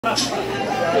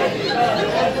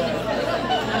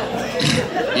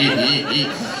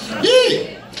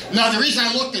No, the reason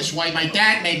I look this way, my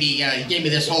dad made me, he gave me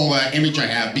this whole image I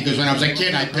have, because when I was a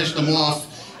kid, I pissed him off.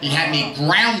 He had me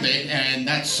grounded, and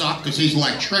that sucked because he's an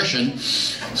electrician.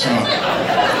 So.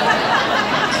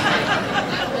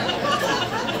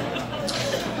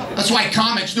 That's why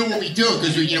comics do what we do,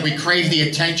 because we crave the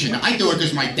attention. I do it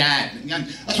because my dad.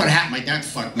 That's what happened. My dad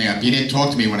fucked me up. He didn't talk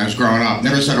to me when I was growing up.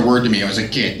 Never said a word to me. I was a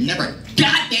kid. Never a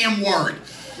goddamn word.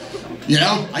 You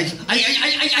know, I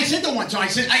said to one time. I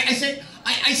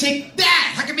said,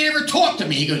 Dad, how come you never talk to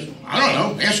me? He goes, I don't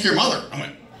know. Ask your mother. I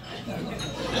went.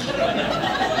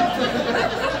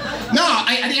 No,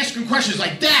 I'd ask him questions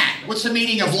like, Dad, what's the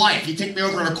meaning of life? He'd take me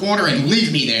over in a corner and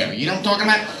leave me there. You know what I'm talking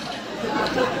about?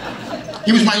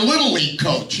 He was my Little League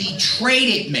coach. He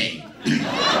traded me.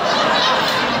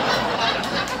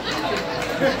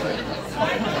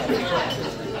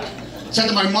 Said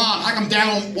to my mom, how come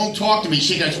Dad won't talk to me?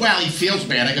 She goes, well, he feels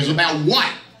bad. I goes, about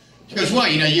what? She goes, well,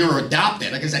 you were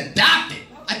adopted. I goes, adopted?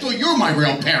 I thought you were my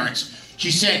real parents. She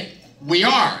said, we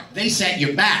are. They sent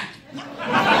you back.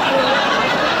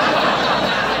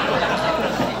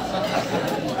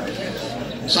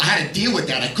 So I had to deal with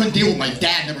that. I couldn't deal with my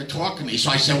dad never talked to me. So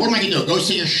I said, what am I going to do? Go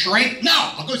see a shrink? No,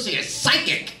 I'll go see a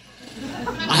psychic.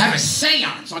 I have a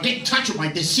seance. I'll get in touch with my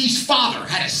deceased father. I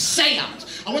had a seance.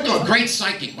 I went to a great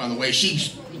psychic, by the way.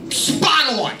 She's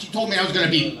spot on. She told me I was going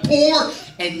to be poor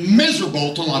and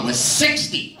miserable till I was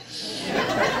 60.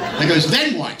 I goes,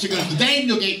 then what? She goes, then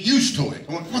you'll get used to it.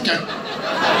 I went, okay.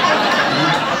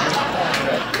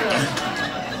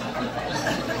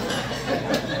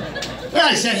 Then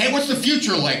I said, hey, what's the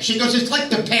future like? She goes, it's like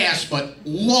the past, but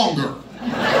longer.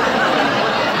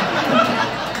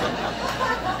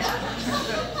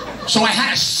 So I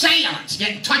had a seance to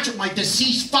get in touch with my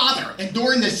deceased father, and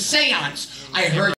during the seance, I heard